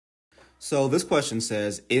So this question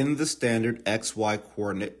says, in the standard XY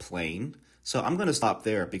coordinate plane. So I'm going to stop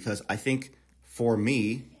there because I think for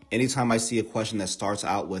me, anytime I see a question that starts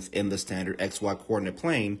out with in the standard XY coordinate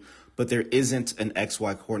plane, but there isn't an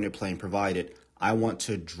XY coordinate plane provided, I want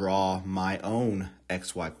to draw my own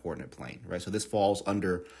XY coordinate plane, right? So this falls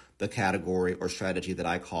under the category or strategy that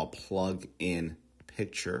I call plug in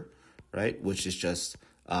picture, right? Which is just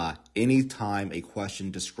anytime a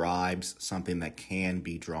question describes something that can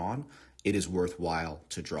be drawn, it is worthwhile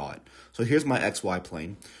to draw it. So here's my XY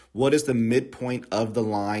plane. What is the midpoint of the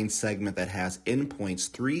line segment that has endpoints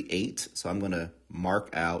 3, 8? So I'm going to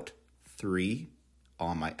mark out 3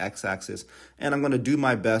 on my x-axis, and I'm going to do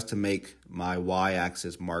my best to make my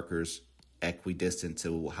y-axis markers equidistant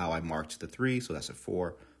to how I marked the 3. So that's a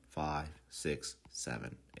 4, 5, 6,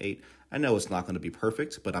 7, 8. I know it's not going to be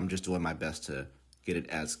perfect, but I'm just doing my best to get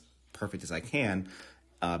it as perfect as I can.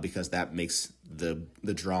 Because that makes the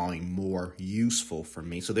drawing more useful for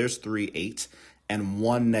me. So there's 3, 8, and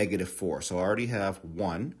 1, negative 4. So I already have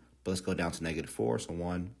 1, but let's go down to negative 4. So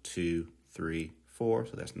 1, 2, 3, 4.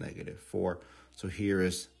 So that's negative 4. So here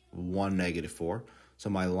is 1, negative 4.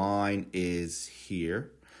 So my line is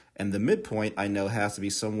here. And the midpoint I know has to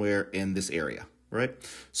be somewhere in this area, right?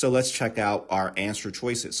 So let's check out our answer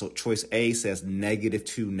choices. So choice A says negative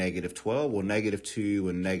 2, negative 12. Well, negative 2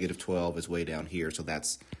 and negative 12 is way down here, so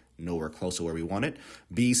that's nowhere close to where we want it.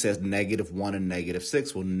 B says negative 1 and negative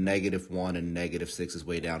 6. Well, negative 1 and negative 6 is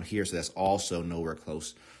way down here, so that's also nowhere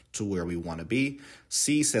close to where we want to be.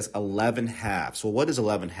 C says 11 halves. Well, what is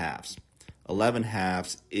 11 halves? 11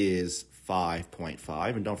 halves is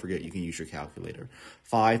 5.5, and don't forget you can use your calculator.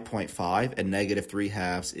 5.5 and negative 3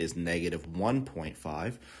 halves is negative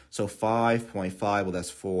 1.5. So 5.5, well,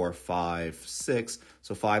 that's 4, 5, 6.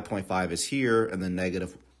 So 5.5 is here, and then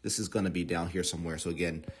negative, this is going to be down here somewhere. So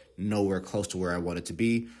again, nowhere close to where I want it to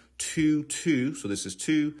be. 2, 2, so this is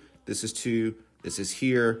 2, this is 2, this is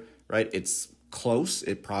here, right? It's close.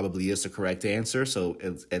 It probably is the correct answer, so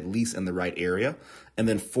it's at least in the right area. And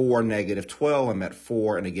then 4, negative 12, I'm at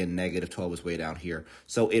 4, and again, negative 12 is way down here.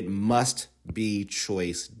 So it must be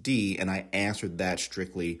choice D, and I answered that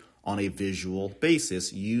strictly on a visual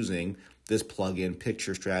basis using this plug-in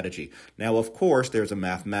picture strategy. Now, of course, there's a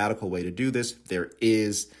mathematical way to do this. There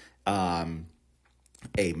is a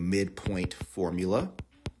midpoint formula,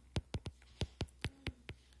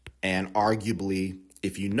 and arguably,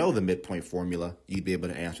 if you know the midpoint formula, you'd be able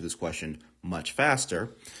to answer this question much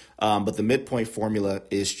faster. But the midpoint formula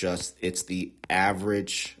is just, it's the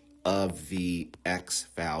average of the x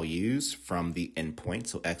values from the endpoint,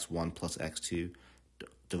 so x1 plus x2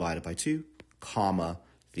 divided by 2, comma,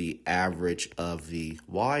 the average of the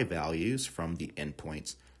y values from the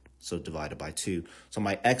endpoints, so divided by 2. So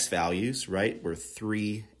my x values, right, were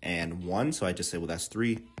 3 and 1. So I just say, well, that's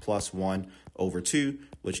 3 plus 1 over 2,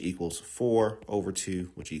 which equals 4 over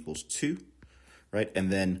 2, which equals 2, right?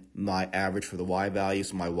 And then my average for the y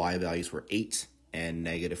values, my y values were 8 and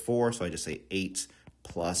negative 4. So I just say 8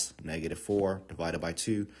 plus negative 4 divided by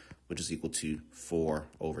 2, which is equal to 4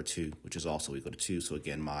 over 2, which is also equal to 2. So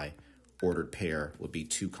again, my ordered pair would be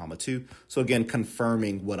 2, comma 2. So again,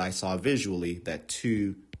 confirming what I saw visually, that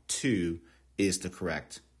 2, 2 is the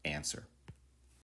correct answer.